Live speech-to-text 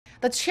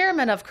The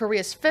chairman of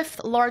Korea's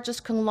fifth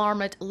largest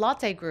conglomerate,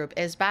 Lotte Group,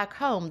 is back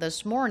home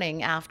this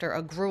morning after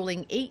a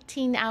grueling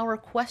 18-hour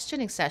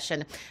questioning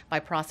session by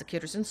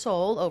prosecutors in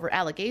Seoul over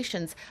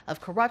allegations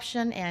of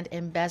corruption and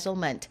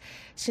embezzlement.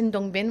 Shin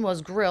Dong-bin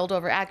was grilled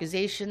over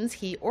accusations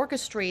he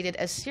orchestrated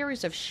a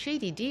series of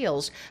shady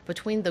deals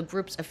between the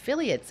group's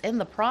affiliates in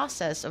the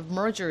process of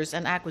mergers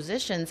and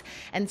acquisitions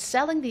and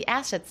selling the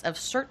assets of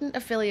certain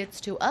affiliates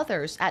to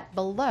others at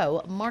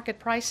below market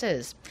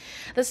prices.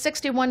 The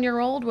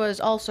 61-year-old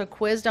was also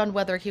quizzed on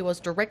whether he was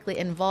directly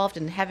involved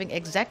in having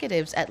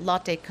executives at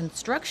Lotte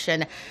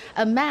Construction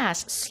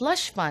amass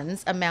slush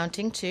funds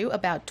amounting to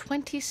about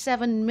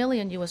 $27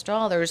 million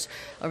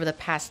over the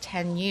past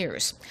 10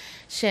 years.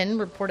 Shin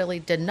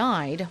reportedly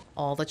denied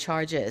all the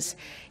charges.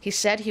 He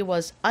said he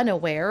was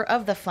unaware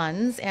of the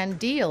funds and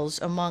deals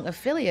among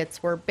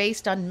affiliates were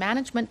based on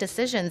management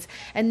decisions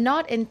and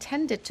not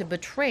intended to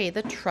betray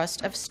the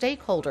trust of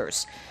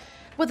stakeholders.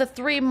 With a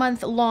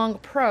 3-month-long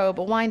probe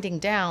winding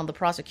down, the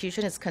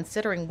prosecution is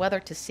considering whether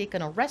to seek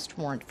an arrest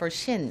warrant for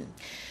Shin.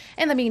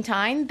 In the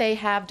meantime, they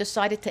have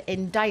decided to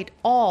indict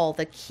all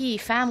the key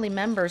family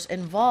members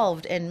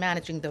involved in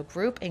managing the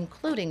group,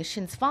 including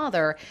Shin's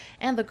father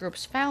and the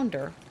group's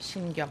founder,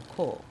 Shin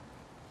Kyuk-ho.